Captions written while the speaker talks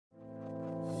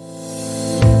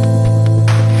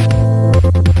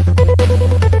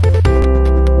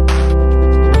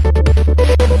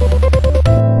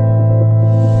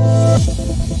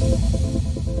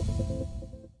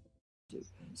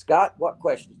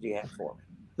questions do you have for me?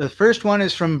 The first one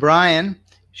is from Brian.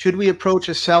 Should we approach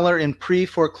a seller in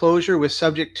pre-foreclosure with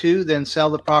subject to, then sell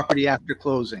the property after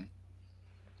closing?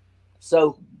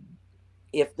 So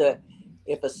if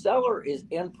a seller is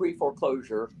in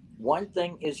pre-foreclosure, one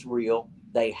thing is real.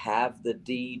 They have the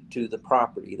deed to the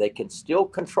property. They can still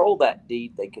control that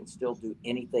deed. They can still do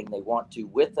anything they want to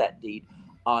with that deed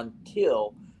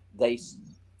until they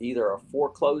either are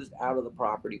foreclosed out of the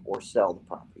property or sell the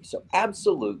property. So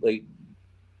absolutely.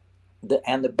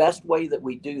 And the best way that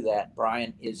we do that,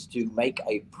 Brian, is to make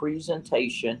a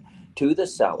presentation to the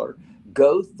seller,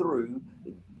 go through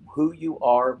who you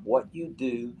are, what you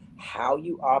do, how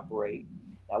you operate.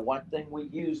 Now, one thing we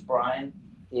use, Brian,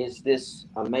 is this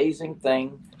amazing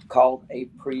thing called a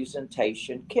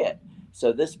presentation kit.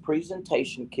 So this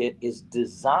presentation kit is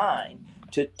designed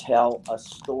to tell a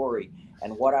story.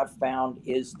 And what I've found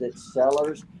is that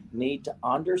sellers need to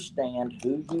understand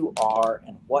who you are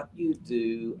and what you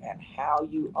do and how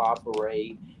you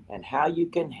operate and how you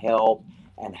can help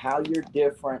and how you're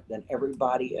different than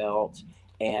everybody else,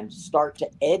 and start to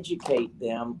educate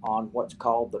them on what's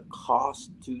called the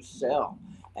cost to sell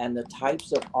and the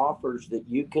types of offers that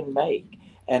you can make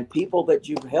and people that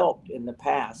you've helped in the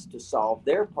past to solve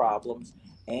their problems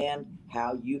and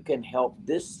how you can help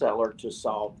this seller to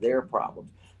solve their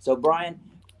problems. So, Brian,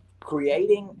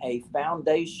 creating a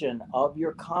foundation of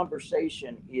your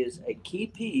conversation is a key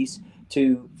piece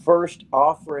to first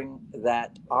offering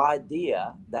that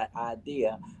idea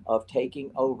of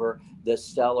taking over the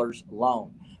seller's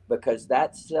loan, because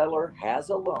that seller has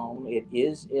a loan, it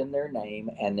is in their name,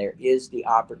 and there is the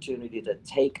opportunity to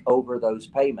take over those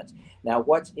payments. Now,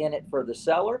 what's in it for the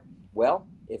seller? Well,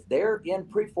 if they're in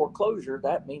pre-foreclosure,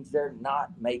 that means they're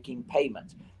not making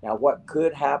payments. Now, what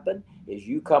could happen is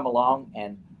you come along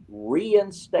and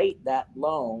reinstate that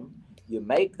loan, you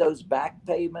make those back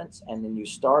payments, and then you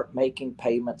start making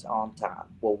payments on time.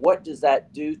 Well, what does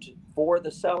that do for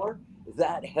the seller?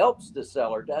 That helps the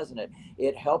seller, doesn't it?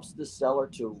 It helps the seller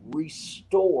to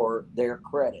restore their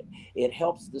credit. It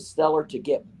helps the seller to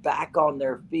get back on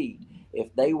their feet.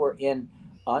 If they were in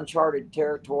uncharted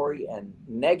territory and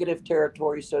negative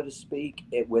territory, so to speak,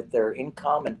 with their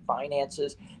income and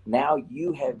finances, now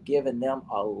you have given them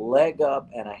a leg up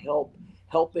and a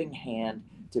helping hand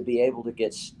to be able to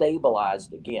get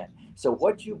stabilized again. So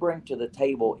what you bring to the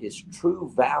table is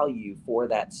true value for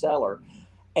that seller.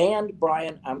 And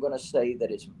Brian, I'm going to say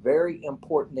that it's very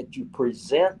important that you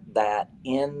present that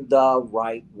in the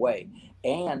right way.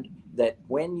 And that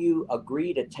when you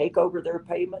agree to take over their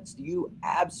payments, you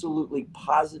absolutely,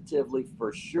 positively,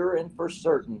 for sure and for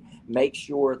certain, make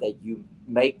sure that you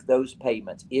make those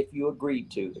payments if you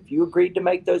agreed to. If you agreed to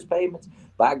make those payments,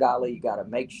 by golly, you got to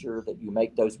make sure that you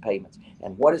make those payments.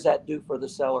 And what does that do for the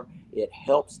seller? It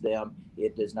helps them.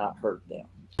 It does not hurt them.